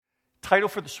title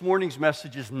for this morning's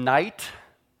message is Night,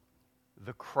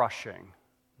 the Crushing.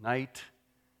 Night,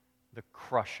 the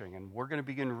Crushing. And we're going to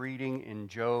begin reading in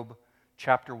Job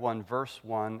chapter 1, verse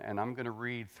 1, and I'm going to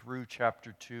read through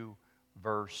chapter 2,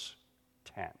 verse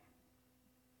 10.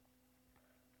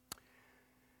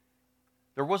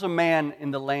 There was a man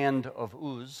in the land of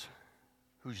Uz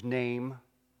whose name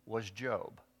was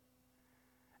Job.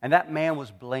 And that man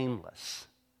was blameless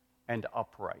and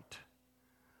upright,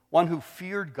 one who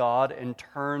feared God and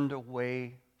turned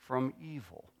away from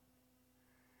evil.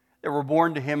 There were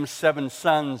born to him 7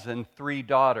 sons and 3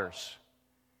 daughters.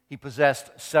 He possessed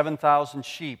 7,000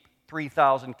 sheep,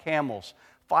 3,000 camels,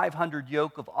 500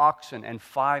 yoke of oxen, and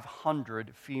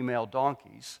 500 female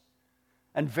donkeys,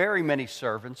 and very many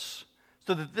servants,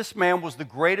 so that this man was the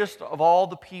greatest of all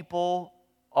the people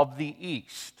of the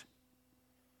East.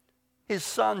 His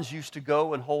sons used to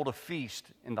go and hold a feast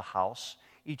in the house,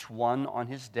 each one on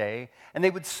his day, and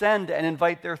they would send and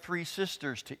invite their 3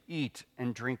 sisters to eat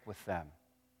and drink with them.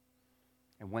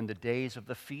 And when the days of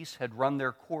the feast had run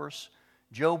their course,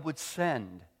 Job would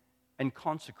send and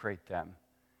consecrate them.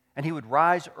 And he would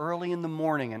rise early in the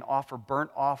morning and offer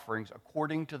burnt offerings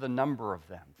according to the number of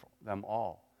them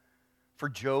all. For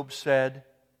Job said,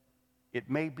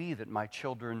 "It may be that my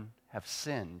children have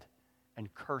sinned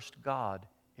and cursed God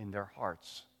in their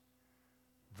hearts."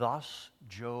 Thus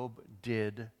Job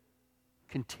did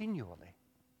continually.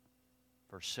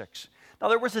 Verse 6. Now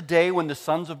there was a day when the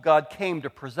sons of God came to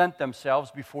present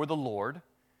themselves before the Lord,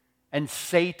 and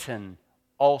Satan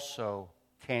also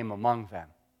came among them.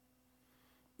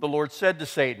 The Lord said to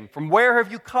Satan, "From where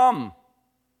have you come?"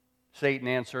 Satan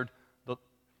answered the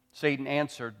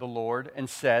Lord and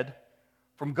said,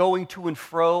 "From going to and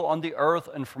fro on the earth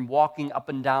and from walking up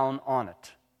and down on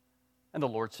it." And the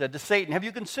Lord said to Satan, "Have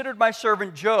you considered my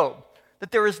servant Job,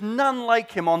 that there is none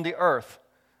like him on the earth,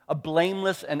 a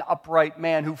blameless and upright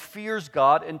man who fears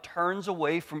God and turns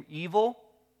away from evil?"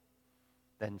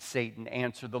 Then Satan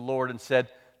answered the Lord and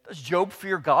said, "Does Job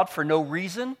fear God for no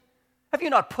reason? Have you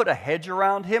not put a hedge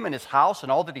around him and his house and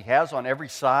all that he has on every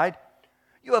side?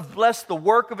 You have blessed the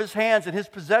work of his hands, and his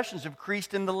possessions have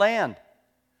increased in the land.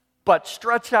 But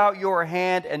stretch out your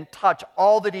hand and touch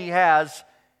all that he has,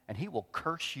 and he will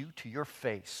curse you to your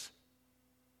face."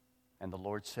 And the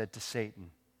Lord said to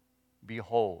Satan,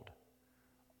 "Behold,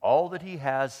 all that he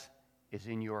has is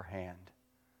in your hand.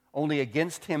 Only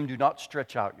against him do not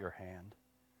stretch out your hand."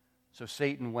 So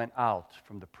Satan went out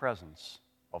from the presence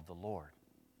of the Lord.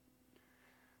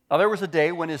 Now there was a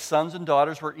day when his sons and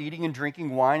daughters were eating and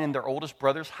drinking wine in their oldest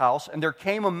brother's house, and there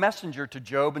came a messenger to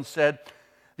Job and said,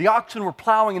 "The oxen were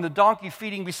plowing and the donkey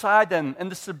feeding beside them,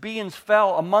 and the Sabaeans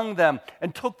fell among them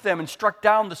and took them and struck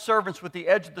down the servants with the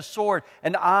edge of the sword,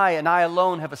 and I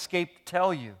alone have escaped to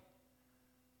tell you."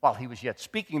 While he was yet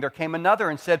speaking, there came another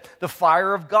and said, "The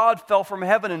fire of God fell from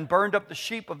heaven and burned up the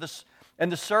sheep and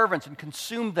the servants and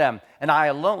consumed them, and I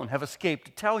alone have escaped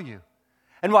to tell you."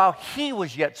 And while he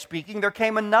was yet speaking, there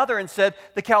came another and said,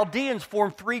 "The Chaldeans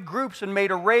formed 3 groups and made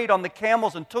a raid on the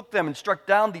camels and took them and struck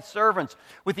down the servants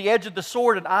with the edge of the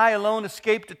sword, and I alone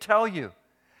escaped to tell you."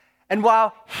 And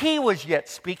while he was yet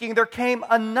speaking, there came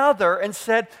another and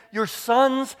said, "Your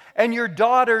sons and your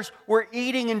daughters were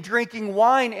eating and drinking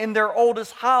wine in their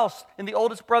oldest house, in the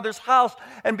oldest brother's house.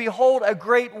 And behold, a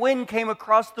great wind came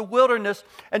across the wilderness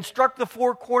and struck the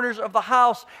 4 corners of the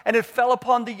house, and it fell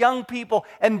upon the young people,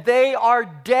 and they are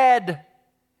dead.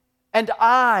 And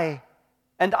I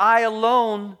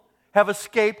alone have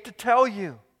escaped to tell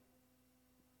you."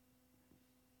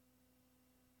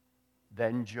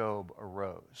 Then Job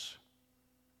arose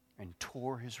and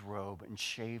tore his robe and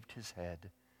shaved his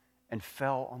head and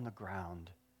fell on the ground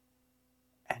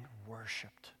and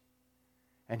worshipped.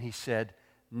 And he said,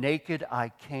 "Naked I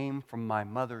came from my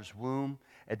mother's womb,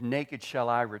 and naked shall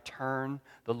I return.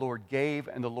 The Lord gave,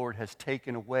 and the Lord has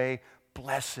taken away.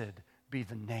 Blessed be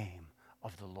the name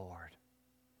of the Lord."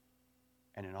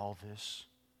 And in all this,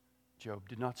 Job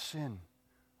did not sin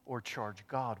or charge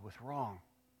God with wrong.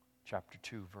 Chapter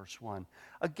 2, verse 1.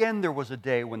 Again, there was a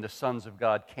day when the sons of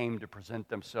God came to present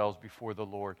themselves before the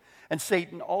Lord. And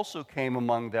Satan also came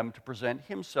among them to present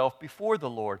himself before the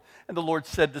Lord. And the Lord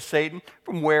said to Satan,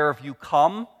 "From where have you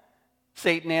come?"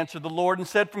 Satan answered the Lord and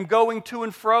said, "From going to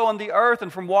and fro on the earth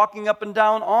and from walking up and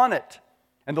down on it."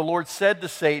 And the Lord said to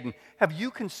Satan, "Have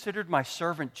you considered my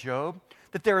servant Job,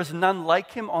 that there is none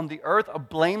like him on the earth, a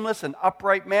blameless and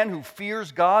upright man who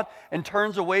fears God and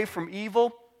turns away from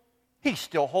evil? He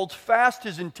still holds fast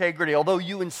his integrity, although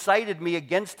you incited me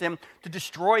against him to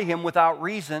destroy him without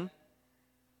reason."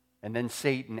 And then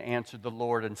Satan answered the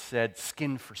Lord and said,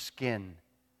 "Skin for skin.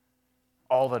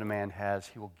 All that a man has,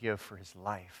 he will give for his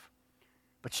life.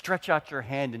 But stretch out your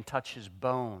hand and touch his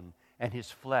bone and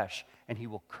his flesh, and he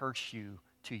will curse you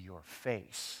to your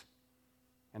face.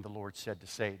 And the Lord said to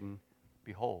Satan,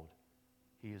 behold,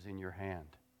 he is in your hand.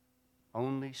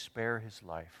 Only spare his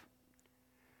life.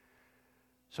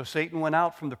 So Satan went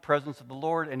out from the presence of the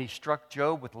Lord, and he struck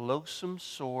Job with loathsome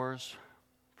sores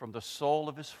from the sole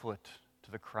of his foot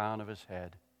to the crown of his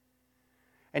head.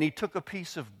 And he took a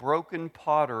piece of broken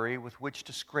pottery with which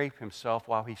to scrape himself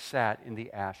while he sat in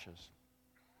the ashes.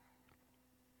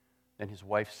 Then his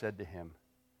wife said to him,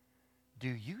 do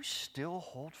you still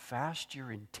hold fast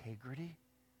your integrity?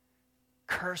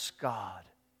 Curse God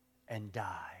and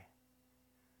die.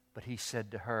 But he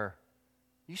said to her,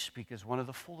 you speak as one of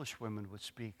the foolish women would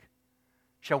speak.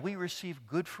 Shall we receive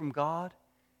good from God,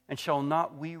 and shall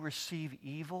not we receive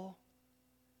evil?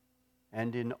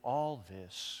 And in all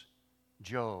this,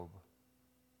 Job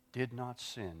did not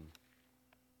sin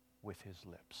with his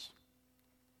lips.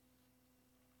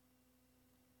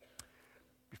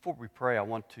 Before we pray, I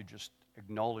want to just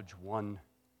acknowledge one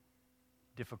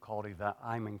difficulty that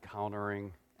I'm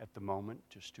encountering at the moment,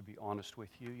 just to be honest with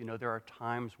you. You know, there are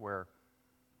times where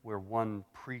one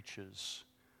preaches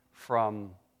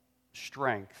from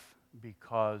strength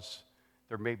because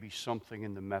there may be something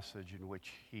in the message in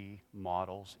which he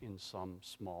models in some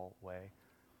small way.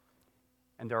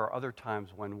 And there are other times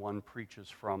when one preaches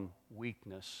from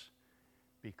weakness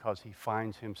because he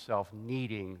finds himself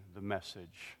needing the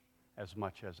message as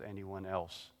much as anyone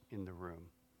else in the room.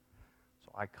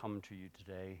 So I come to you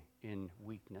today in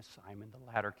weakness. I'm in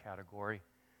the latter category.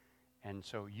 And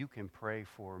so you can pray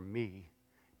for me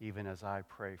even as I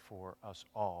pray for us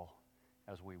all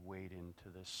as we wade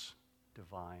into this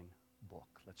divine book.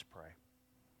 Let's pray.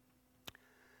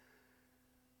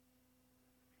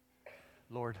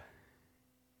 Lord,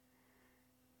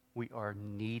 we are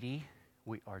needy,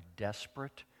 we are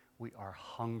desperate, we are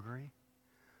hungry.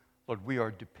 Lord, we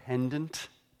are dependent,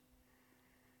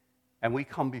 and we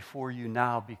come before you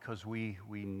now because we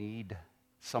need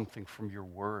something from your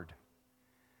word.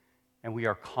 And we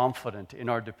are confident in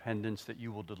our dependence that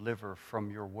you will deliver from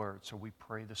your word. So we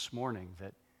pray this morning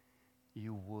that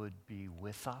you would be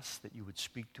with us, that you would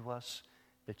speak to us,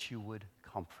 that you would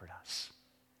comfort us.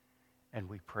 And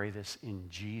we pray this in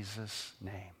Jesus'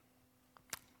 name.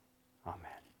 Amen.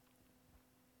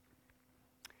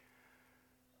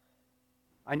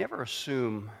 I never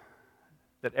assume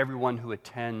that everyone who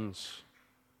attends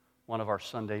one of our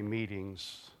Sunday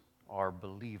meetings are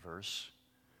believers.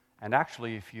 And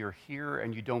actually, if you're here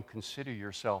and you don't consider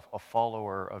yourself a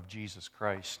follower of Jesus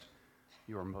Christ,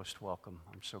 you are most welcome.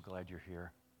 I'm so glad you're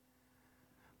here.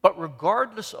 But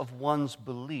regardless of one's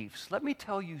beliefs, let me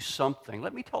tell you something.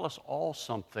 Let me tell us all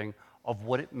something of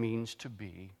what it means to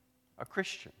be a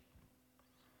Christian.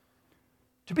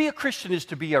 To be a Christian is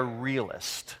to be a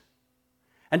realist.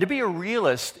 And to be a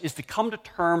realist is to come to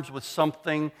terms with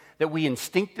something that we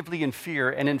instinctively fear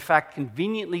and in fact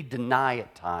conveniently deny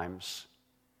at times.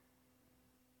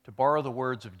 To borrow the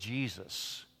words of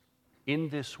Jesus, in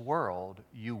this world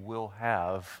you will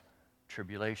have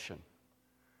tribulation.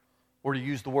 Or to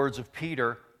use the words of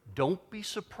Peter, don't be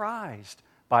surprised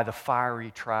by the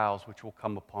fiery trials which will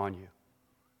come upon you.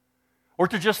 Or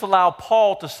to just allow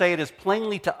Paul to say it as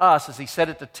plainly to us as he said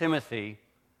it to Timothy,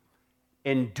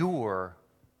 endure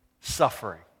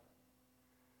suffering.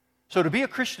 So to be a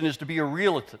Christian is to be a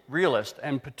realist,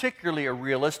 and particularly a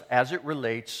realist as it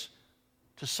relates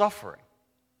to suffering.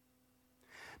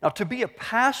 Now, to be a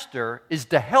pastor is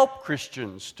to help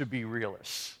Christians to be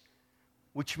realists,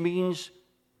 which means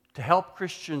to help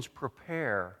Christians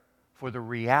prepare for the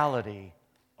reality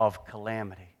of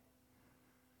calamity.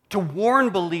 To warn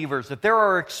believers that there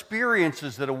are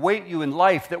experiences that await you in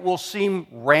life that will seem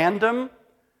random,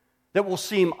 that will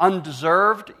seem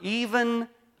undeserved, even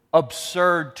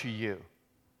absurd to you.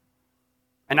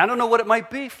 And I don't know what it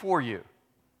might be for you.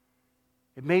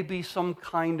 It may be some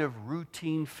kind of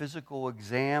routine physical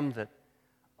exam that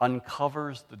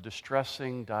uncovers the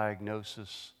distressing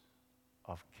diagnosis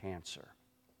of cancer.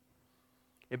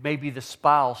 It may be the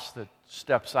spouse that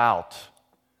steps out,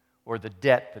 or the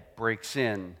debt that breaks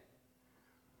in,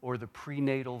 or the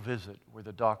prenatal visit where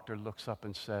the doctor looks up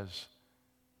and says,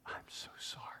 I'm so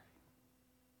sorry.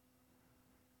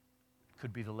 It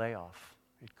could be the layoff.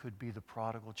 It could be the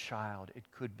prodigal child. It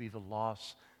could be the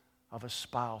loss of a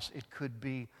spouse. It could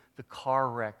be the car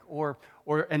wreck or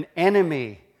an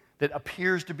enemy that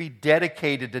appears to be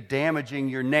dedicated to damaging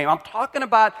your name. I'm talking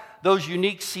about those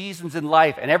unique seasons in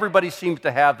life, and everybody seems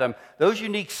to have them. Those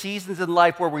unique seasons in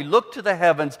life where we look to the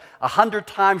heavens 100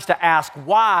 times to ask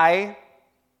why,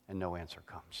 and no answer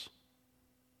comes.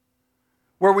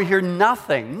 Where we hear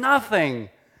nothing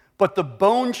but the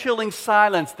bone-chilling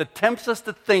silence that tempts us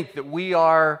to think that we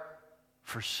are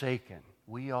forsaken,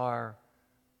 we are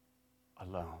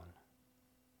alone.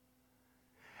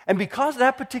 And because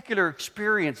that particular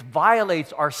experience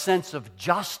violates our sense of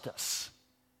justice,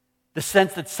 the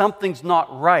sense that something's not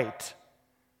right,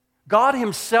 God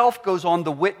himself goes on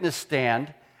the witness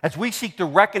stand as we seek to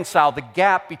reconcile the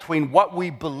gap between what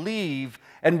we believe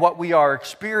and what we are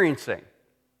experiencing.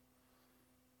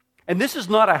 And this is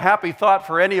not a happy thought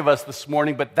for any of us this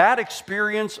morning, but that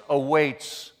experience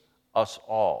awaits us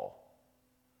all.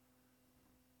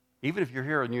 Even if you're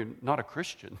here and you're not a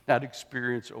Christian, that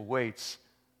experience awaits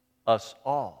us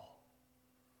all.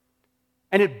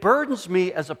 And it burdens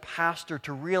me as a pastor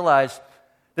to realize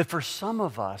that for some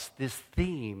of us, this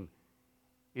theme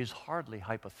is hardly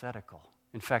hypothetical.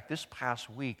 In fact, this past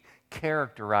week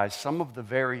characterized some of the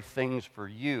very things for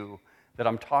you that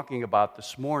I'm talking about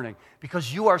this morning,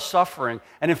 because you are suffering,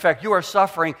 and in fact, you are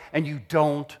suffering and you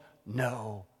don't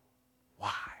know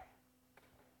why.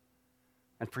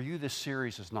 And for you, this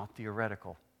series is not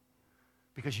theoretical,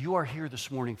 because you are here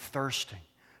this morning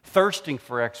thirsting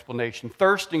for explanation,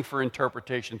 thirsting for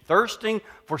interpretation, thirsting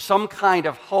for some kind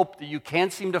of hope that you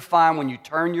can't seem to find when you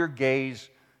turn your gaze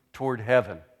toward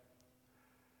heaven.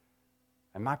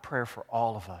 And my prayer for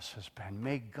all of us has been,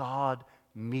 may God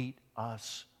meet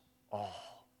us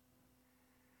all.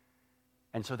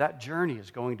 And so that journey is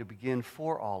going to begin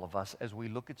for all of us as we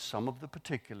look at some of the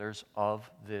particulars of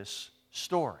this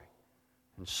story.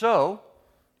 And so,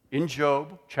 in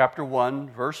Job chapter 1,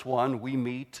 verse 1, we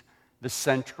meet the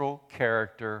central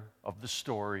character of the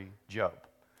story, Job,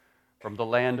 from the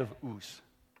land of Uz.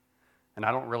 And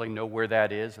I don't really know where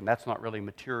that is, and that's not really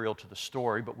material to the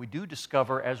story, but we do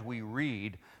discover as we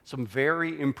read some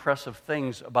very impressive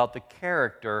things about the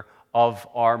character of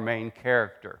our main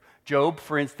character. Job,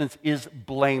 for instance, is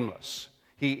blameless.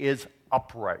 He is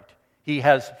upright. He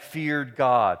has feared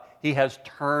God. He has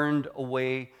turned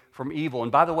away from evil.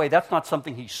 And by the way, that's not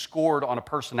something he scored on a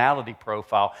personality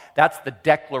profile. That's the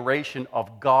declaration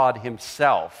of God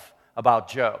himself about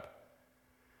Job.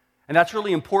 And that's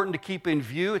really important to keep in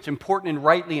view. It's important in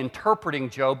rightly interpreting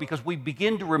Job, because we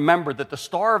begin to remember that the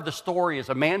star of the story is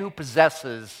a man who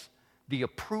possesses the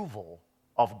approval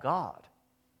of God.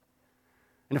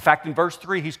 And in fact, in verse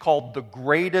 3, he's called the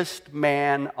greatest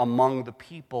man among the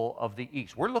people of the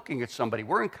East. We're looking at somebody,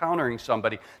 we're encountering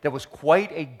somebody that was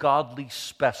quite a godly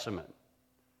specimen.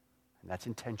 And that's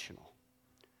intentional.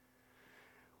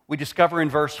 We discover in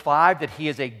verse 5 that he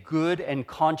is a good and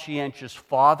conscientious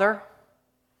father.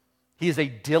 He is a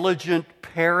diligent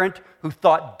parent who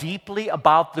thought deeply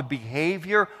about the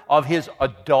behavior of his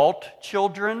adult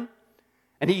children.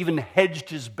 And he even hedged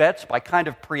his bets by kind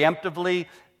of preemptively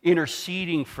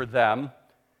interceding for them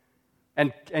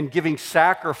and giving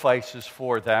sacrifices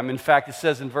for them. In fact, it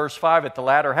says in verse 5 at the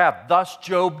latter half, thus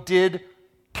Job did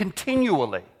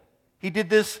continually. He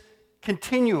did this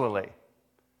continually.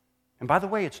 And by the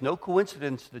way, it's no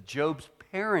coincidence that Job's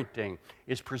parenting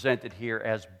is presented here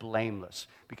as blameless,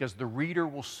 because the reader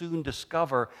will soon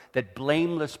discover that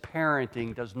blameless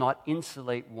parenting does not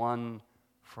insulate one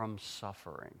from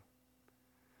suffering.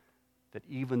 That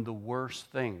even the worst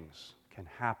things can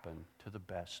happen to the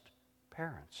best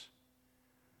parents.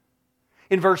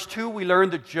 In verse 2, we learn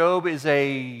that Job is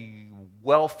a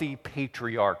wealthy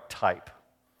patriarch type.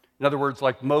 In other words,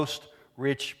 like most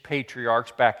rich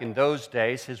patriarchs back in those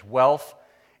days, his wealth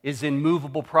is in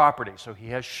movable property. So he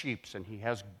has sheep, and he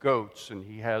has goats, and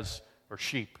he has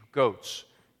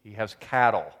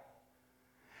cattle.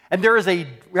 And there is a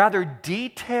rather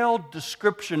detailed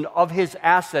description of his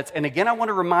assets. And again, I want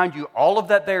to remind you, all of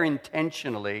that there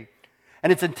intentionally.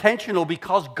 And it's intentional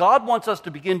because God wants us to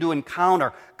begin to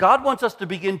encounter, God wants us to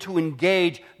begin to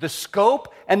engage the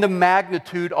scope and the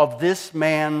magnitude of this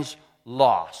man's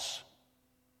loss.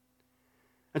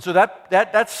 And so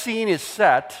that scene is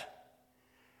set.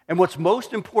 And what's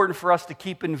most important for us to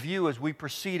keep in view as we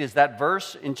proceed is that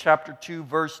verse in chapter 2,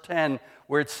 verse 10,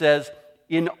 where it says,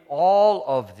 in all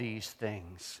of these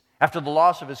things, after the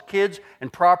loss of his kids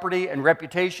and property and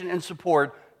reputation and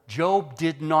support, Job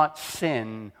did not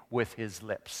sin with his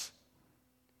lips.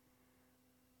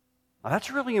 Now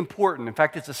that's really important. In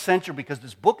fact, it's essential, because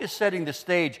this book is setting the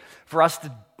stage for us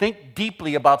to think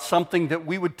deeply about something that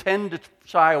we would tend to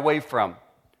shy away from.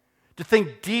 To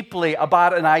think deeply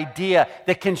about an idea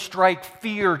that can strike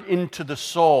fear into the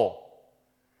soul.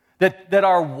 That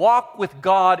our walk with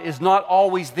God is not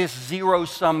always this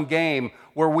zero-sum game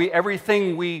where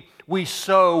everything we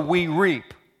sow, we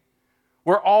reap.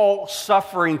 Where all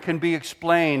suffering can be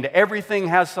explained. Everything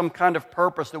has some kind of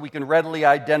purpose that we can readily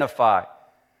identify.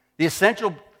 The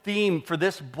essential theme for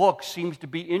this book seems to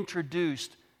be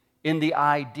introduced in the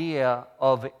idea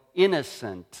of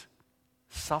innocent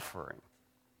suffering.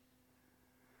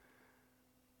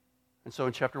 And so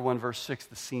in chapter 1, verse 6,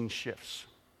 the scene shifts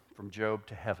from Job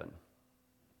to heaven.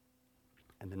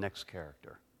 And the next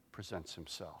character presents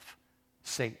himself.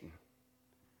 Satan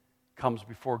comes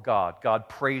before God. God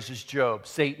praises Job.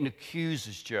 Satan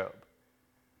accuses Job.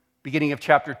 Beginning of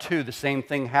chapter 2, the same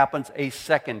thing happens a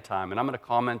second time. And I'm going to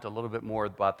comment a little bit more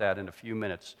about that in a few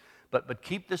minutes. But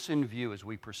keep this in view as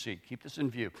we proceed. Keep this in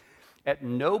view. At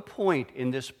no point in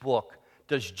this book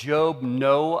does Job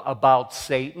know about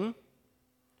Satan.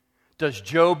 Does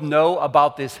Job know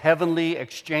about this heavenly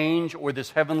exchange or this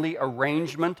heavenly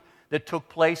arrangement that took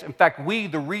place? In fact, we,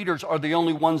 the readers, are the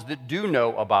only ones that do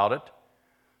know about it.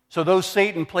 So though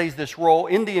Satan plays this role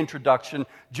in the introduction,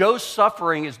 Job's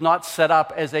suffering is not set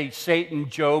up as a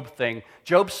Satan-Job thing.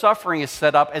 Job's suffering is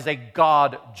set up as a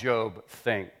God-Job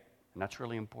thing. And that's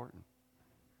really important.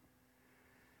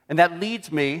 And that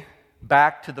leads me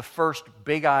back to the first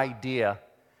big idea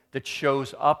that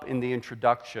shows up in the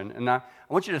introduction. And I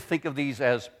want you to think of these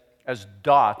as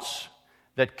dots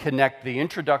that connect the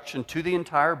introduction to the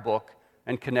entire book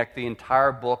and connect the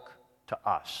entire book to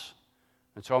us.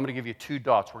 And so I'm going to give you two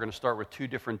dots. We're going to start with two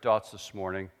different dots this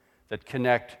morning that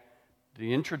connect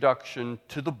the introduction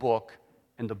to the book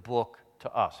and the book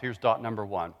to us. Here's dot number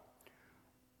 1.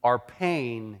 Our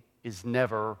pain is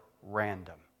never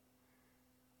random.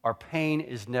 Our pain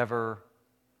is never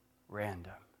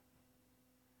random.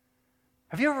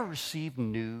 Have you ever received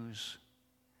news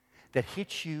that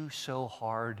hits you so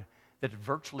hard that it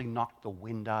virtually knocked the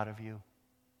wind out of you?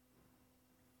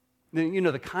 You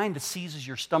know, the kind that seizes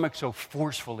your stomach so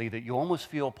forcefully that you almost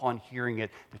feel upon hearing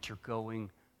it that you're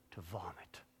going to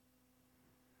vomit.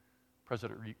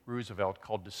 President Roosevelt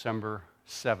called December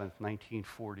 7th,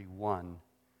 1941,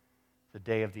 the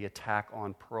day of the attack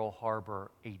on Pearl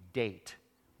Harbor, a date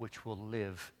which will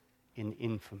live in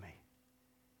infamy.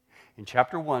 In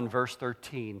chapter 1, verse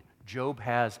 13, Job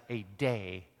has a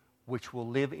day which will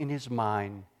live in his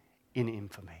mind in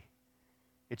infamy.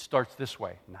 It starts this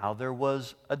way. Now there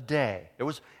was a day. There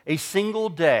was a single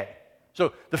day.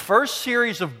 So the first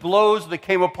series of blows that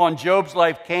came upon Job's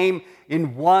life came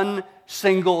in one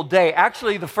single day.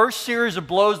 Actually, the first series of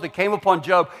blows that came upon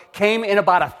Job came in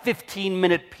about a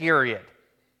 15-minute period.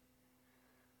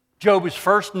 Job is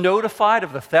first notified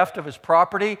of the theft of his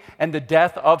property and the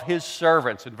death of his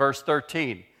servants in verse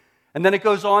 13. And then it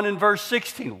goes on in verse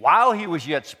 16. While he was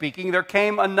yet speaking, there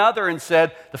came another and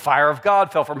said, the fire of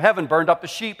God fell from heaven, burned up the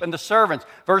sheep and the servants.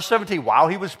 Verse 17. While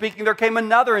he was speaking, there came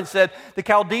another and said, the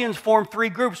Chaldeans formed 3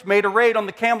 groups, made a raid on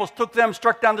the camels, took them,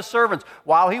 struck down the servants.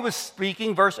 While he was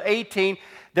speaking, verse 18,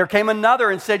 there came another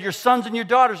and said, your sons and your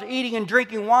daughters eating and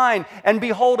drinking wine, and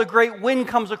behold, a great wind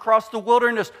comes across the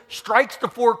wilderness, strikes the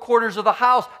 4 corners of the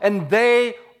house, and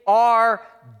they are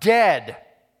dead.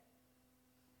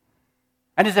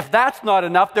 And as if that's not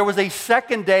enough, there was a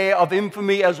second day of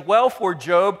infamy as well for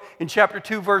Job in chapter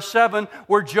 2, verse 7,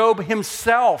 where Job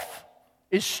himself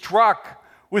is struck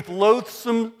with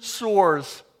loathsome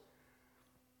sores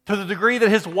to the degree that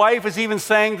his wife is even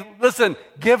saying, listen,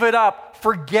 give it up,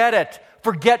 forget it,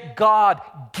 forget God,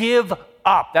 give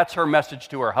up. That's her message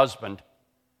to her husband.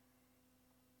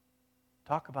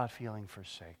 Talk about feeling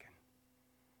forsaken.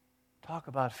 Talk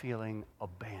about feeling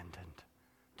abandoned.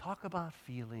 Talk about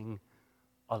feeling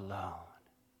alone.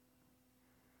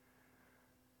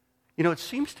 You know, it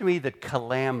seems to me that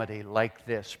calamity like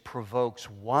this provokes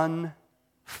one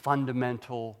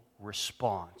fundamental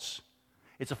response.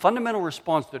 It's a fundamental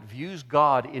response that views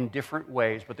God in different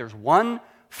ways, but there's one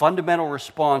fundamental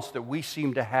response that we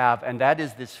seem to have, and that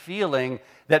is this feeling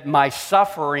that my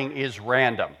suffering is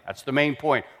random. That's the main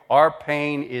point. Our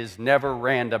pain is never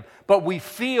random. But we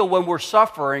feel when we're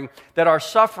suffering that our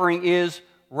suffering is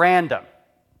random.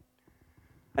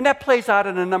 And that plays out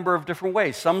in a number of different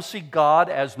ways. Some see God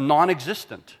as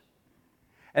non-existent.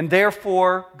 And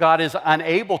therefore, God is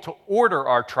unable to order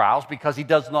our trials because he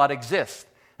does not exist.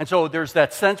 And so there's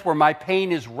that sense where my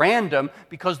pain is random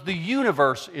because the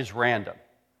universe is random.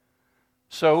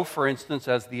 So, for instance,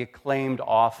 as the acclaimed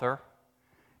author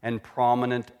and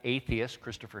prominent atheist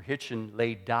Christopher Hitchens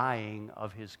lay dying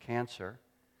of his cancer,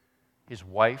 his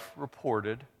wife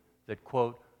reported that,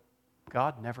 quote,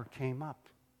 God never came up.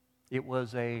 It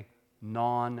was a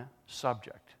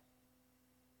non-subject.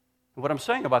 And what I'm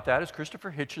saying about that is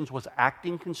Christopher Hitchens was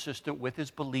acting consistent with his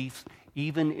beliefs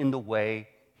even in the way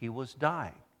he was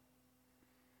dying.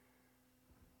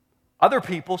 Other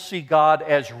people see God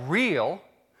as real,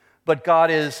 but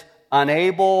God is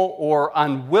unable or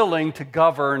unwilling to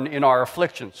govern in our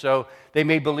affliction. So they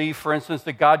may believe, for instance,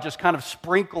 that God just kind of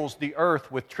sprinkles the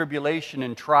earth with tribulation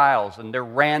and trials, and they're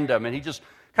random, and he just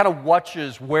kind of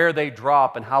watches where they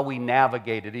drop and how we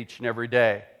navigate it each and every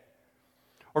day.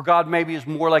 Or God maybe is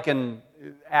more like an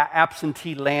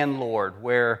absentee landlord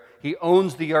where he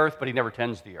owns the earth, but he never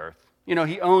tends the earth. You know,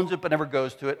 he owns it, but never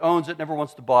goes to it, owns it, never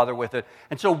wants to bother with it.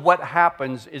 And so what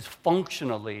happens is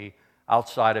functionally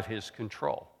outside of his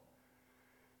control.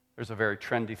 There's a very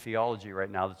trendy theology right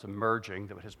now that's emerging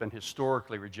that has been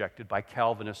historically rejected by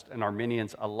Calvinists and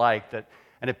Arminians alike,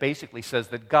 and it basically says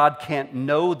that God can't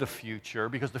know the future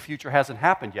because the future hasn't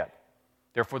happened yet.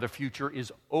 Therefore, the future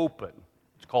is open.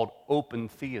 It's called open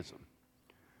theism.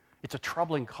 It's a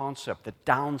troubling concept that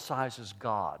downsizes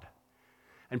God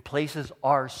and places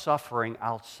our suffering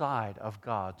outside of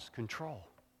God's control.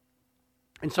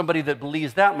 And somebody that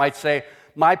believes that might say,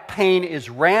 my pain is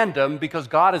random because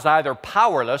God is either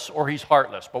powerless or he's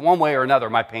heartless. But one way or another,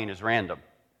 my pain is random.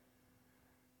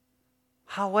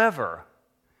 However,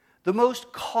 the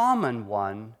most common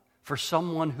one for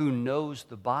someone who knows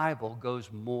the Bible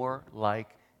goes more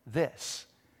like this.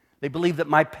 They believe that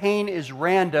my pain is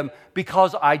random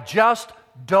because I just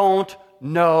don't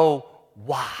know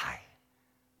why.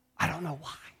 I don't know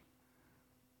why.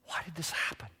 Why did this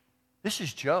happen? This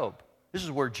is Job. This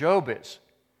is where Job is.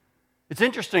 It's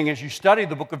interesting, as you study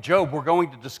the book of Job, we're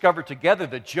going to discover together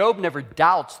that Job never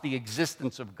doubts the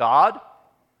existence of God.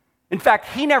 In fact,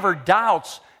 he never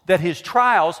doubts that his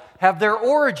trials have their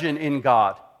origin in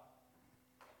God.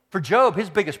 For Job, his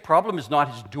biggest problem is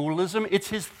not his dualism, it's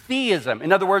his theism.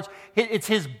 In other words, it's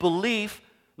his belief,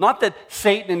 not that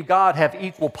Satan and God have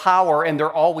equal power and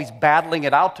they're always battling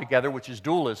it out together, which is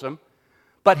dualism,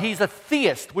 but he's a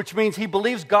theist, which means he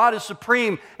believes God is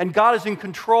supreme and God is in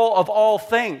control of all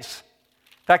things.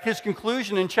 In fact, his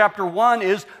conclusion in chapter 1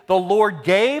 is, the Lord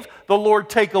gave, the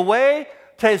Lord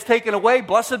has taken away,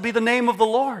 blessed be the name of the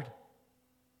Lord.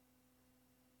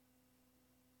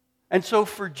 And so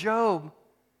for Job,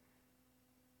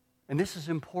 and this is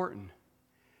important,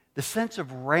 the sense of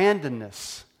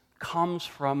randomness comes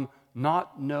from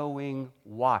not knowing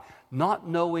why, not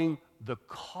knowing the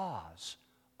cause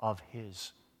of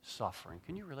his suffering.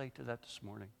 Can you relate to that this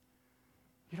morning?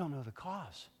 You don't know the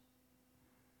cause.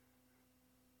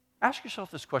 Ask yourself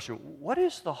this question: what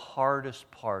is the hardest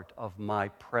part of my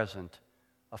present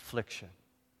affliction?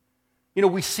 You know,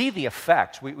 we see the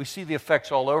effects. We see the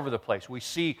effects all over the place. We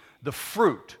see the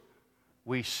fruit.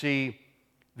 We see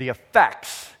the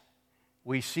effects.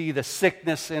 We see the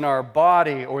sickness in our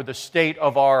body, or the state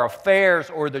of our affairs,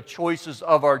 or the choices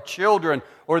of our children,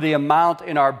 or the amount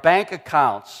in our bank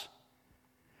accounts.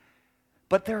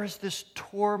 But there is this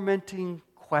tormenting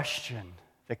question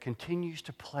that continues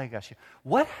to plague us.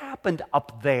 What happened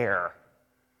up there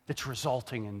that's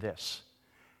resulting in this?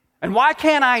 And why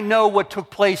can't I know what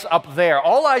took place up there?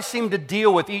 All I seem to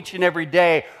deal with each and every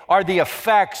day are the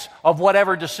effects of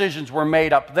whatever decisions were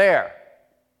made up there.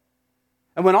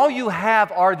 And when all you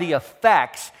have are the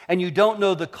effects and you don't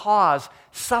know the cause,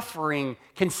 suffering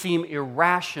can seem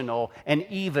irrational and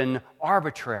even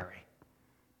arbitrary.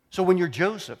 So when you're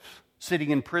Joseph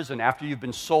sitting in prison after you've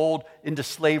been sold into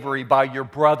slavery by your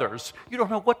brothers, you don't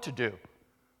know what to do.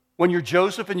 When you're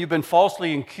Joseph and you've been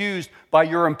falsely accused by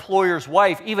your employer's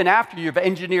wife, even after you've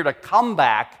engineered a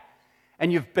comeback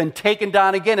and you've been taken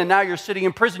down again and now you're sitting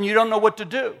in prison, you don't know what to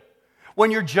do. When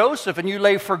you're Joseph and you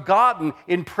lay forgotten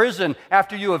in prison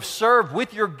after you have served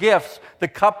with your gifts the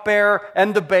cupbearer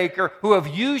and the baker who have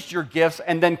used your gifts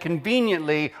and then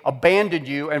conveniently abandoned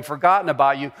you and forgotten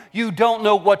about you, you don't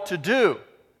know what to do.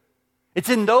 It's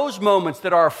in those moments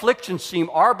that our afflictions seem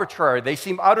arbitrary. They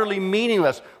seem utterly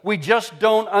meaningless. We just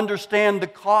don't understand the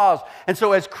cause. And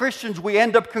so as Christians, we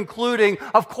end up concluding,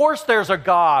 of course there's a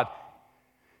God.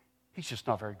 He's just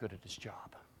not very good at his job.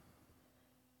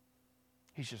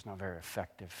 He's just not very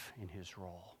effective in his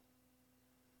role.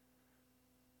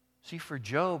 See, for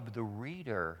Job, the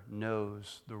reader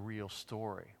knows the real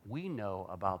story. We know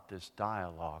about this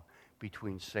dialogue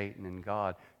between Satan and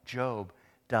God. Job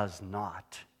does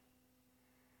not.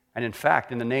 And in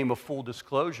fact, in the name of full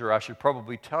disclosure, I should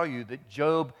probably tell you that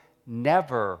Job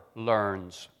never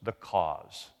learns the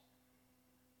cause,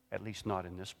 at least not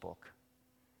in this book.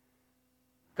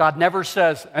 God never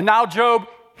says, and now Job,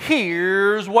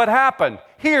 here's what happened.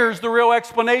 Here's the real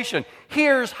explanation.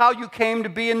 Here's how you came to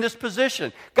be in this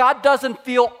position. God doesn't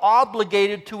feel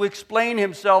obligated to explain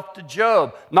himself to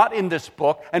Job, not in this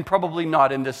book and probably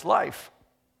not in this life.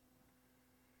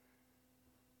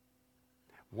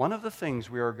 One of the things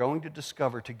we are going to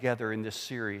discover together in this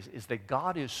series is that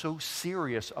God is so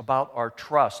serious about our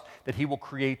trust that He will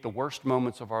create the worst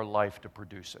moments of our life to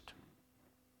produce it.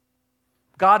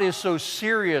 God is so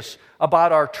serious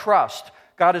about our trust.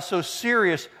 God is so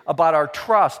serious about our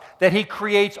trust that He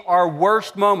creates our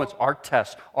worst moments, our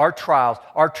tests, our trials,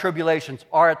 our tribulations,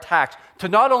 our attacks, to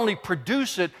not only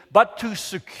produce it, but to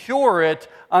secure it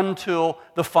until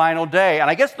the final day. And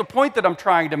I guess the point that I'm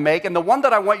trying to make, and the one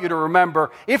that I want you to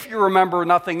remember, if you remember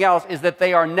nothing else, is that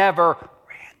they are never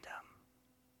random.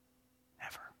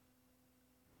 Never.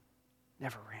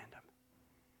 Never random.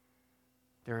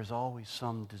 There is always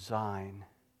some design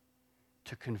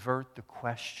to convert the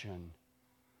question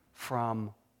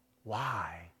from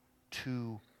why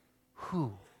to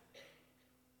who.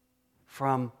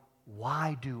 From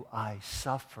why do I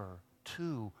suffer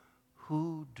to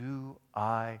who do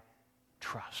I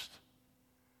trust?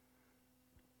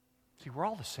 See, we're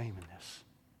all the same in this.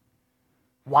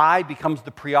 Why becomes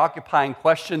the preoccupying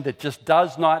question that just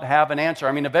does not have an answer.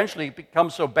 I mean, eventually it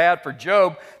becomes so bad for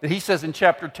Job that he says in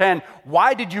chapter 10,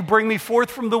 why did you bring me forth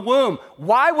from the womb?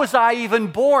 Why was I even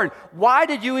born? Why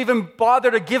did you even bother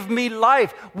to give me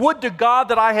life? Would to God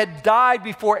that I had died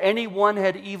before anyone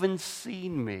had even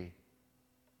seen me.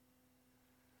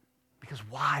 Because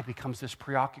why becomes this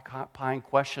preoccupying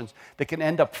questions that can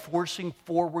end up forcing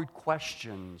forward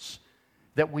questions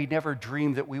that we never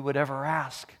dreamed that we would ever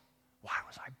ask. Why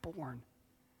was I born?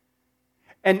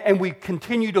 And we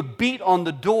continue to beat on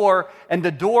the door, and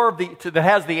the door that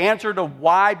has the answer to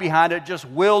why behind it just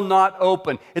will not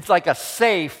open. It's like a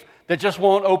safe that just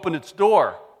won't open its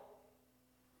door.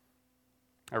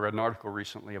 I read an article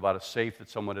recently about a safe that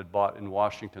someone had bought in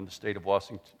Washington, the state of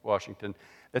Washington,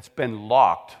 that's been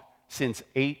locked since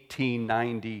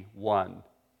 1891.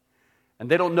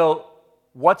 And they don't know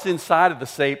what's inside of the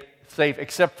safe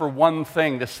except for one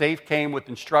thing. The safe came with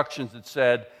instructions that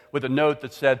said, with a note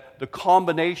that said, the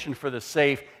combination for the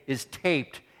safe is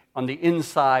taped on the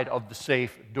inside of the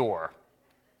safe door.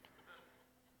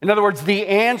 In other words, the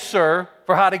answer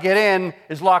for how to get in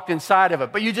is locked inside of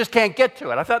it, but you just can't get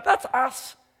to it. I thought, that's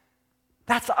us.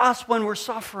 That's us when we're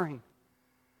suffering.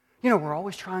 You know, we're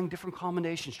always trying different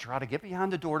combinations to try to get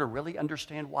behind the door to really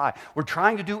understand why. We're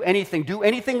trying to do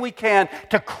anything we can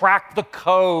to crack the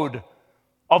code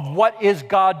of what is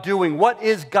God doing, what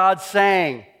is God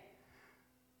saying.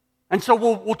 And so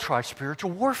we'll try spiritual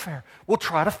warfare. We'll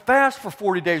try to fast for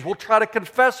 40 days. We'll try to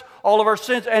confess all of our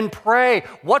sins and pray.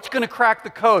 What's going to crack the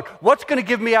code? What's going to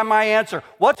give me my answer?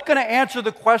 What's going to answer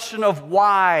the question of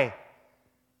why?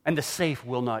 And the safe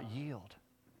will not yield.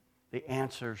 The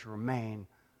answers remain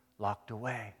locked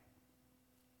away.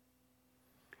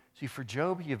 See, for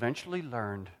Job, he eventually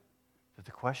learned that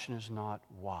the question is not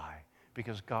why,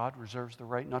 because God reserves the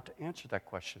right not to answer that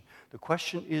question. The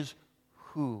question is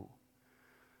who.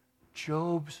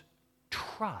 Job's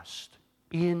trust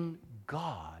in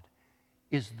God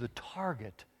is the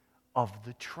target of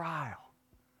the trial.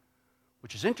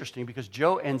 Which is interesting because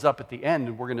Job ends up at the end,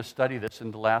 and we're going to study this in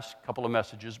the last couple of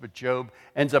messages, but Job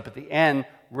ends up at the end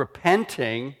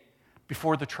repenting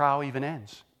before the trial even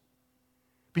ends.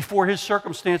 Before his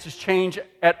circumstances change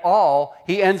at all,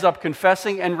 he ends up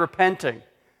confessing and repenting.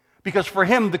 Because for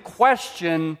him, the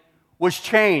question was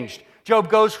changed. Job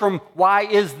goes from, why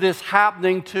is this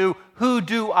happening, to, who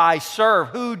do I serve?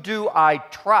 Who do I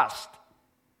trust?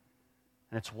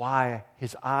 And it's why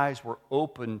his eyes were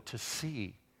open to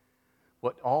see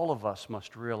what all of us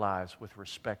must realize with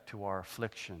respect to our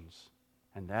afflictions,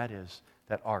 and that is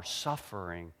that our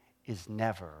suffering is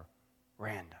never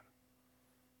random.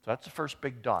 So that's the first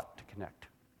big dot to connect.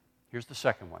 Here's the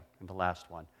second one and the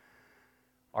last one.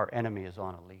 Our enemy is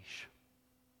on a leash.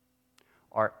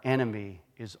 Our enemy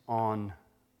is on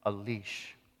a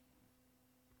leash.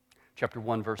 Chapter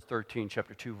 1, verse 13,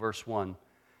 chapter 2, verse 1.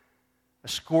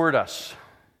 Escort us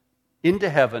into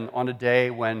heaven on a day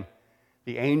when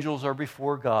the angels are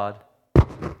before God.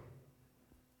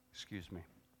 Excuse me.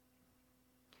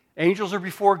 Angels are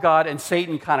before God, and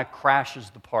Satan kind of crashes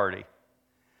the party.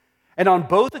 And on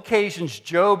both occasions,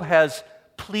 Job has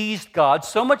pleased God,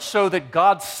 so much so that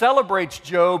God celebrates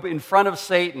Job in front of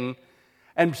Satan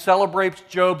and celebrates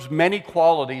Job's many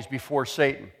qualities before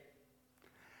Satan.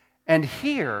 And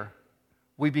here,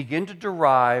 we begin to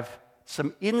derive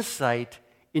some insight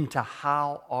into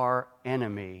how our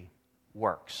enemy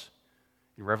works.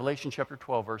 In Revelation chapter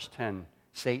 12, verse 10,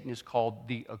 Satan is called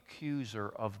the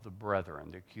accuser of the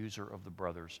brethren, the accuser of the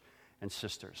brothers and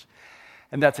sisters.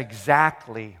 And that's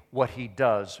exactly what he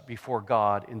does before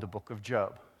God in the book of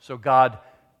Job. So God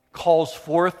calls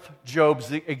forth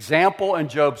Job's example and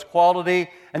Job's quality,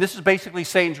 and this is basically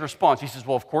Satan's response. He says,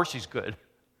 well, of course he's good.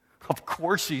 Of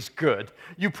course he's good.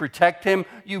 You protect him,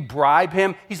 you bribe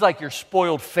him. He's like your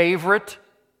spoiled favorite.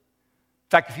 In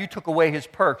fact, if you took away his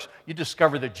perks, you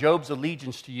discover that Job's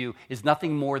allegiance to you is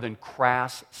nothing more than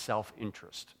crass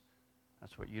self-interest.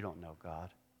 That's what you don't know, God.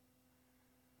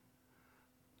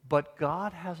 But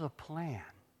God has a plan.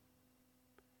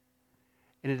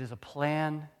 And it is a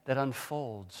plan that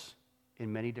unfolds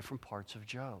in many different parts of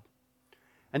Job.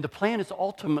 And the plan is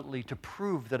ultimately to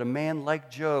prove that a man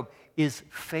like Job is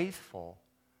faithful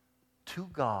to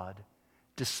God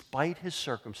despite his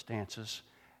circumstances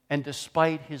and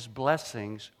despite his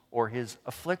blessings or his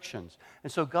afflictions.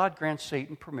 And so God grants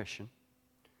Satan permission.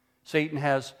 Satan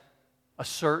has a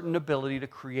certain ability to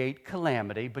create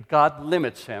calamity, but God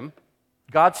limits him.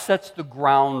 God sets the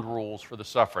ground rules for the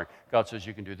suffering. God says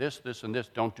you can do this, this, and this.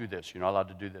 Don't do this. You're not allowed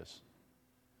to do this.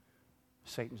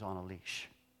 Satan's on a leash.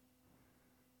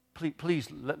 Please,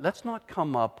 let's not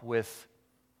come up with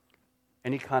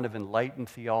any kind of enlightened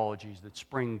theologies that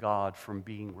spring God from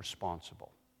being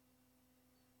responsible,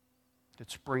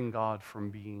 that spring God from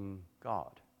being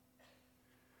God.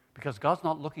 Because God's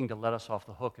not looking to let us off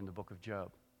the hook in the book of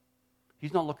Job.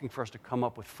 He's not looking for us to come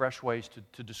up with fresh ways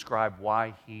to describe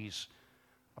why he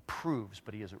approves,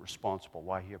 but he isn't responsible,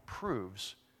 why he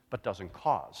approves, but doesn't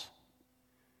cause.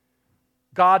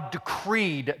 God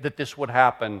decreed that this would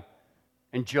happen,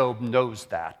 and Job knows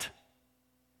that.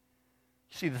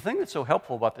 You see, the thing that's so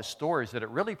helpful about this story is that it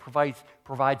really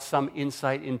provides some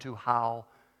insight into how,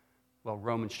 well,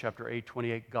 Romans chapter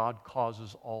 8:28, God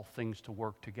causes all things to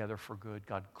work together for good.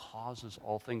 God causes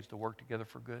all things to work together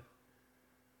for good.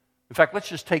 In fact, let's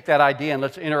just take that idea and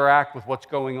let's interact with what's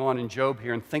going on in Job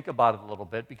here and think about it a little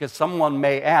bit, because someone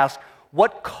may ask,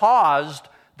 what caused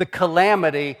the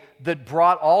calamity that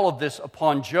brought all of this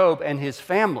upon Job and his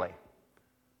family?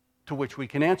 To which we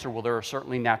can answer, well, there are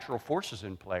certainly natural forces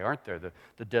in play, aren't there?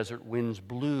 The desert winds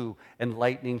blew and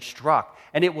lightning struck.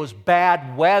 And it was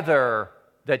bad weather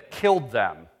that killed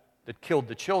them, that killed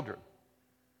the children.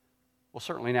 Well,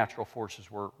 certainly natural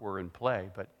forces were in play,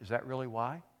 but is that really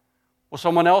why? Well,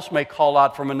 someone else may call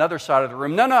out from another side of the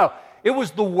room, no, it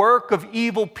was the work of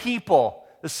evil people.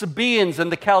 The Sabaeans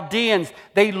and the Chaldeans,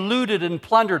 they looted and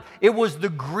plundered. It was the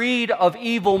greed of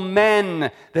evil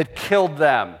men that killed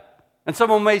them. And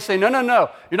someone may say, no,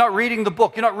 you're not reading the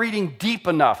book. You're not reading deep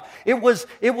enough. It was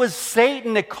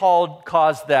Satan that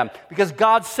caused them. Because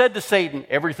God said to Satan,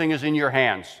 everything is in your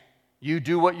hands. You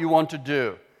do what you want to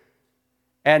do.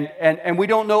 And we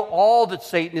don't know all that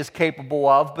Satan is capable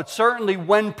of, but certainly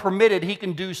when permitted, he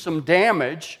can do some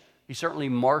damage. He certainly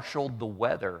marshaled the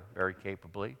weather very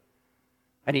capably.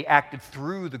 And he acted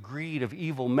through the greed of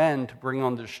evil men to bring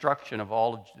on the destruction of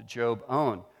all that Job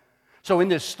owned. So in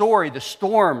this story, the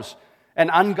storms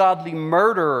and ungodly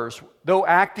murderers, though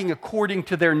acting according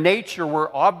to their nature,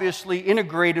 were obviously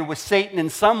integrated with Satan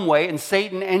in some way, and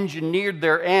Satan engineered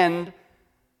their end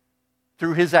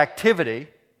through his activity.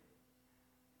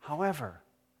 However,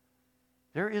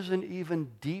 there is an even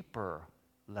deeper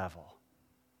level,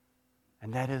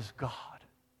 and that is God.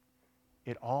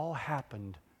 It all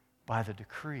happened by the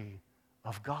decree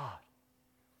of God.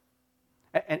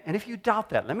 And if you doubt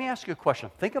that, let me ask you a question.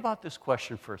 Think about this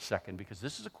question for a second, because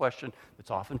this is a question that's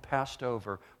often passed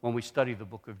over when we study the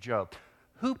book of Job.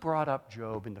 Who brought up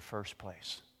Job in the first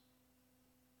place?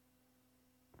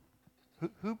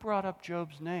 Who brought up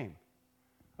Job's name?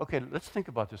 Okay, let's think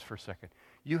about this for a second.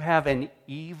 You have an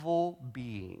evil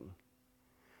being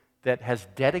that has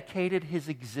dedicated his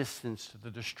existence to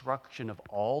the destruction of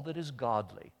all that is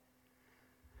godly,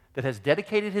 that has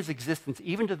dedicated his existence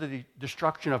even to the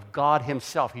destruction of God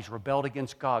himself. He's rebelled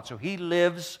against God. So he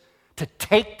lives to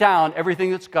take down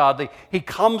everything that's godly. He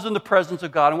comes in the presence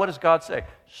of God. And what does God say?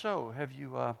 So, have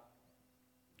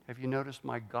you noticed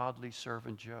my godly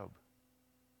servant Job?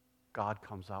 God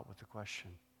comes out with the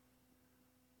question.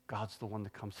 God's the one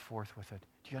that comes forth with it.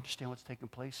 Do you understand what's taking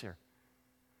place here?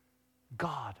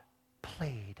 God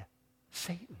played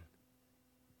Satan.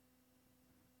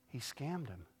 He scammed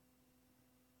him.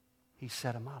 He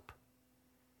set him up.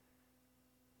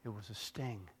 It was a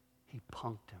sting. He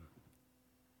punked him.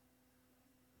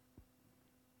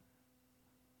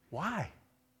 Why?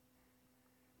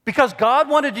 Because God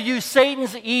wanted to use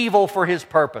Satan's evil for his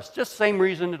purpose. Just the same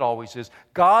reason it always is.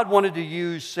 God wanted to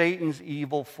use Satan's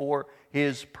evil for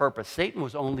his purpose. Satan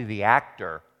was only the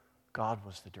actor. God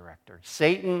was the director.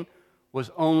 Satan was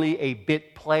only a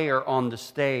bit player on the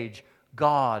stage.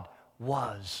 God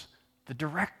was the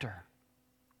director.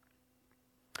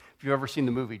 If you've ever seen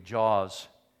the movie Jaws,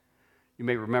 you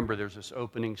may remember there's this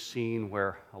opening scene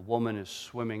where a woman is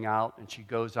swimming out, and she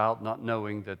goes out not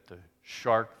knowing that the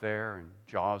shark there and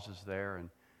Jaws is there,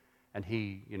 And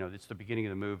he, it's the beginning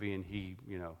of the movie, and he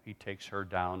takes her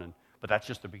down, but that's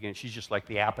just the beginning. She's just like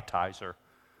the appetizer,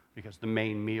 because the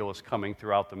main meal is coming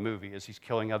throughout the movie as he's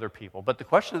killing other people. But the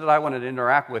question that I wanted to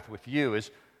interact with you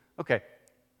is, okay,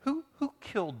 who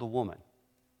killed the woman?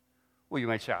 Well, you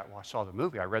might say, well, I saw the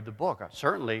movie, I read the book.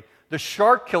 Certainly, the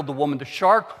shark killed the woman. The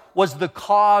shark was the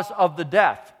cause of the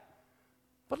death.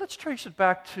 But let's trace it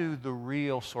back to the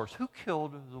real source. Who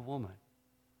killed the woman?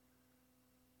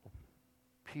 Well,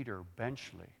 Peter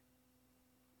Benchley,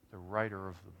 the writer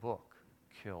of the book,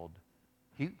 killed.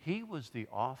 He was the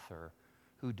author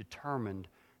who determined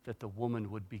that the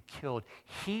woman would be killed.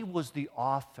 He was the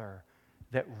author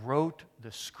that wrote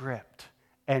the script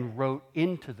and wrote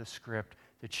into the script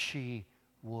that she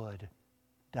would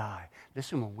die.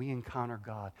 Listen, when we encounter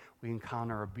God, we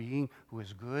encounter a being who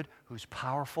is good, who is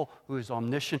powerful, who is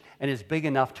omniscient, and is big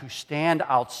enough to stand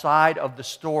outside of the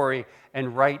story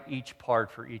and write each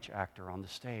part for each actor on the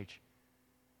stage.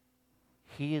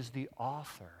 He is the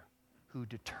author who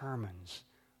determines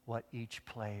what each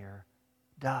player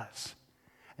does.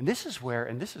 And this is where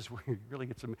it really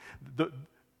gets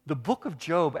the book of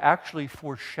Job actually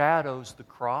foreshadows the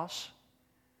cross,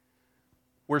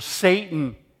 where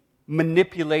Satan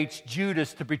manipulates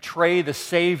Judas to betray the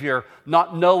Savior,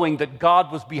 not knowing that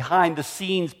God was behind the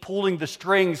scenes pulling the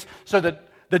strings so that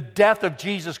the death of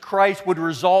Jesus Christ would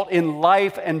result in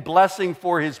life and blessing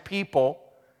for his people.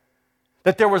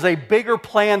 That there was a bigger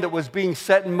plan that was being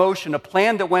set in motion, a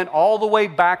plan that went all the way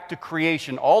back to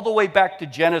creation, all the way back to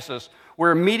Genesis,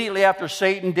 where immediately after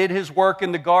Satan did his work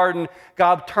in the garden,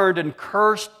 God turned and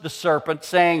cursed the serpent,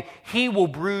 saying, "He will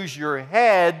bruise your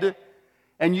head,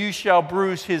 and you shall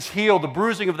bruise his heel." The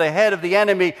bruising of the head of the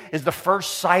enemy is the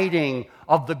first sighting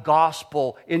of the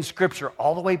gospel in Scripture,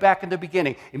 all the way back in the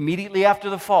beginning. Immediately after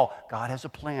the fall, God has a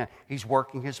plan. He's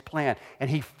working his plan. And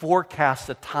he forecasts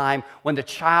a time when the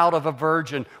child of a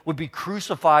virgin would be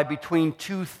crucified between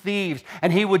two thieves,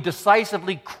 and he would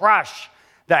decisively crush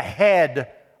the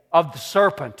head of the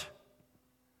serpent.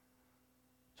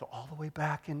 So all the way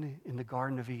back in the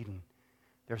Garden of Eden,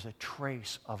 there's a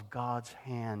trace of God's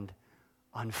hand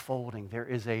unfolding. There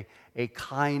is a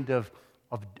kind of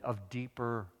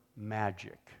deeper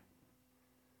magic.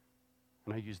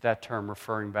 And I use that term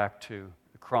referring back to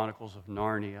the Chronicles of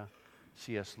Narnia,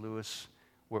 C.S. Lewis,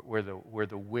 where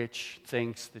the witch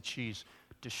thinks that she's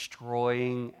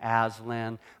destroying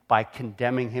Aslan by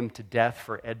condemning him to death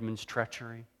for Edmund's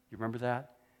treachery. You remember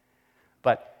that?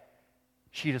 But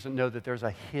she doesn't know that there's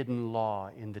a hidden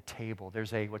law in the table.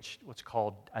 There's what's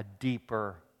called a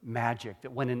deeper magic,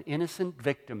 that when an innocent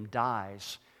victim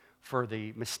dies for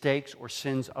the mistakes or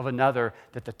sins of another,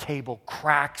 that the table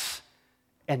cracks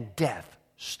and death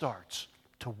starts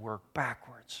to work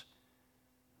backwards.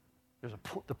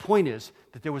 The point is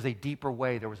that there was a deeper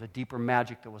way, there was a deeper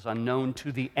magic that was unknown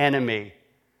to the enemy.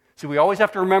 See, we always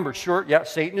have to remember, sure, yeah,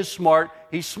 Satan is smart,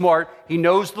 he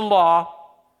knows the law.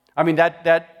 I mean,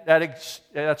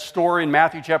 that story in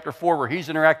Matthew chapter 4 where he's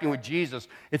interacting with Jesus,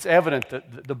 it's evident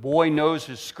that the boy knows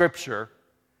his Scripture,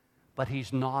 but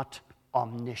he's not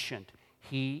omniscient.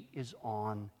 He is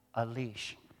on a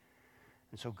leash.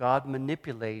 And so God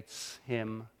manipulates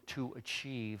him to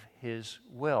achieve his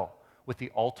will, with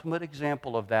the ultimate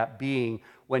example of that being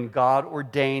when God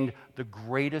ordained the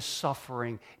greatest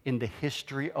suffering in the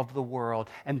history of the world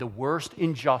and the worst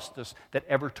injustice that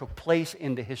ever took place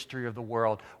in the history of the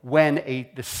world, when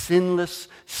the sinless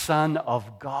Son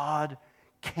of God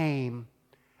came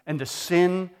and the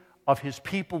sin of his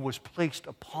people was placed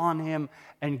upon him,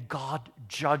 and God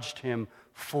judged him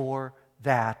for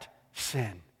that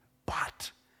sin.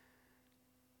 But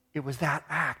it was that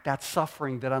act, that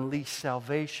suffering, that unleashed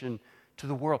salvation to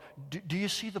the world. Do you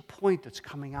see the point that's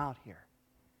coming out here?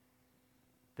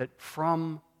 That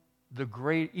from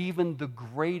even the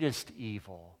greatest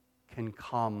evil can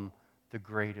come the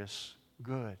greatest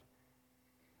good.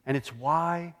 And it's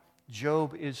why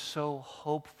Job is so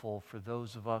hopeful for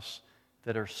those of us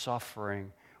that are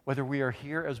suffering, whether we are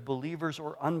here as believers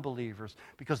or unbelievers,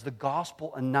 because the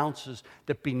gospel announces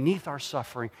that beneath our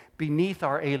suffering, beneath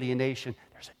our alienation,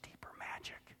 there's a deeper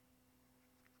magic.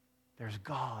 There's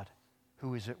God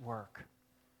who is at work.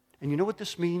 And you know what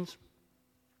this means?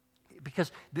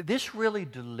 Because this really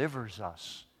delivers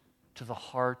us to the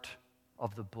heart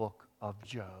of the book of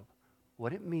Job.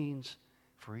 What it means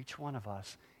for each one of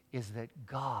us is that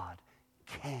God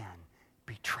can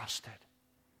be trusted.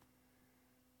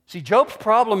 See, Job's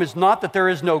problem is not that there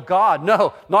is no God.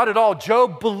 No, not at all.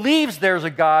 Job believes there's a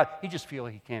God. He just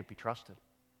feels he can't be trusted.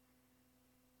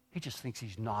 He just thinks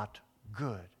he's not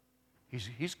good.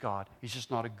 He's God. He's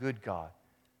just not a good God.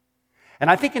 And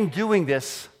I think in doing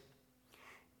this,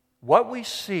 what we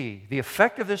see, the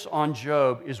effect of this on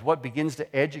Job, is what begins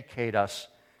to educate us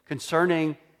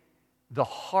concerning the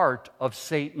heart of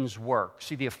Satan's work.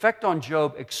 See, the effect on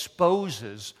Job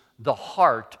exposes the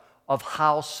heart of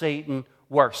how Satan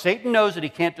works. Satan knows that he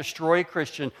can't destroy a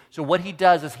Christian, so what he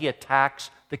does is he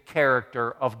attacks the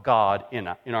character of God in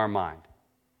our mind.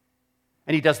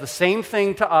 And he does the same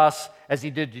thing to us as he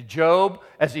did to Job,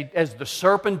 as the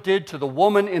serpent did to the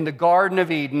woman in the Garden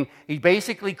of Eden. He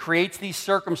basically creates these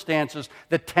circumstances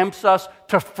that tempts us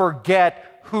to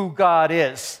forget who God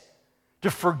is,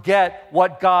 to forget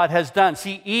what God has done.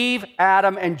 See, Eve,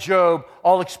 Adam, and Job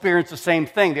all experienced the same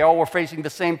thing. They all were facing the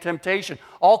same temptation,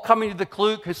 all coming to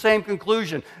the same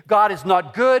conclusion. God is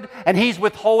not good, and he's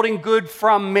withholding good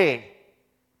from me.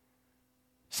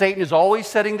 Satan is always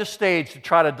setting the stage to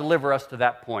try to deliver us to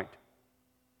that point.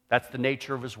 That's the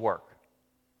nature of his work.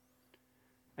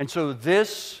 And so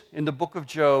this, in the book of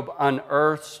Job,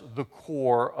 unearths the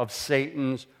core of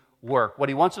Satan's work. What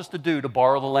he wants us to do, to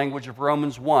borrow the language of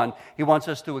Romans 1, he wants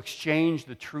us to exchange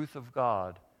the truth of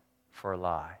God for a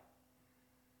lie.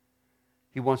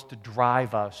 He wants to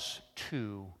drive us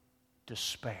to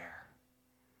despair.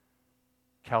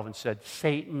 Calvin said,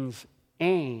 Satan's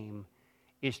aim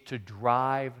is to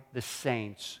drive the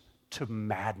saints to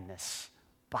madness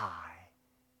by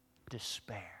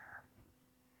despair.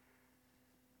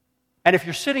 And if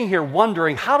you're sitting here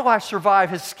wondering, how do I survive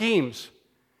his schemes?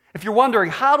 If you're wondering,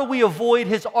 how do we avoid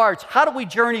his arts? How do we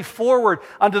journey forward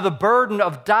under the burden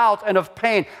of doubt and of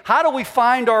pain? How do we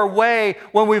find our way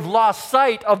when we've lost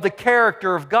sight of the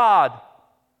character of God?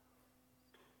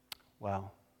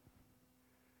 Well,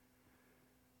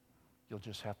 you'll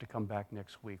just have to come back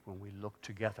next week when we look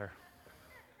together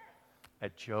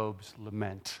at Job's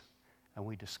lament and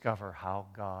we discover how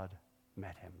God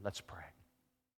met him. Let's pray.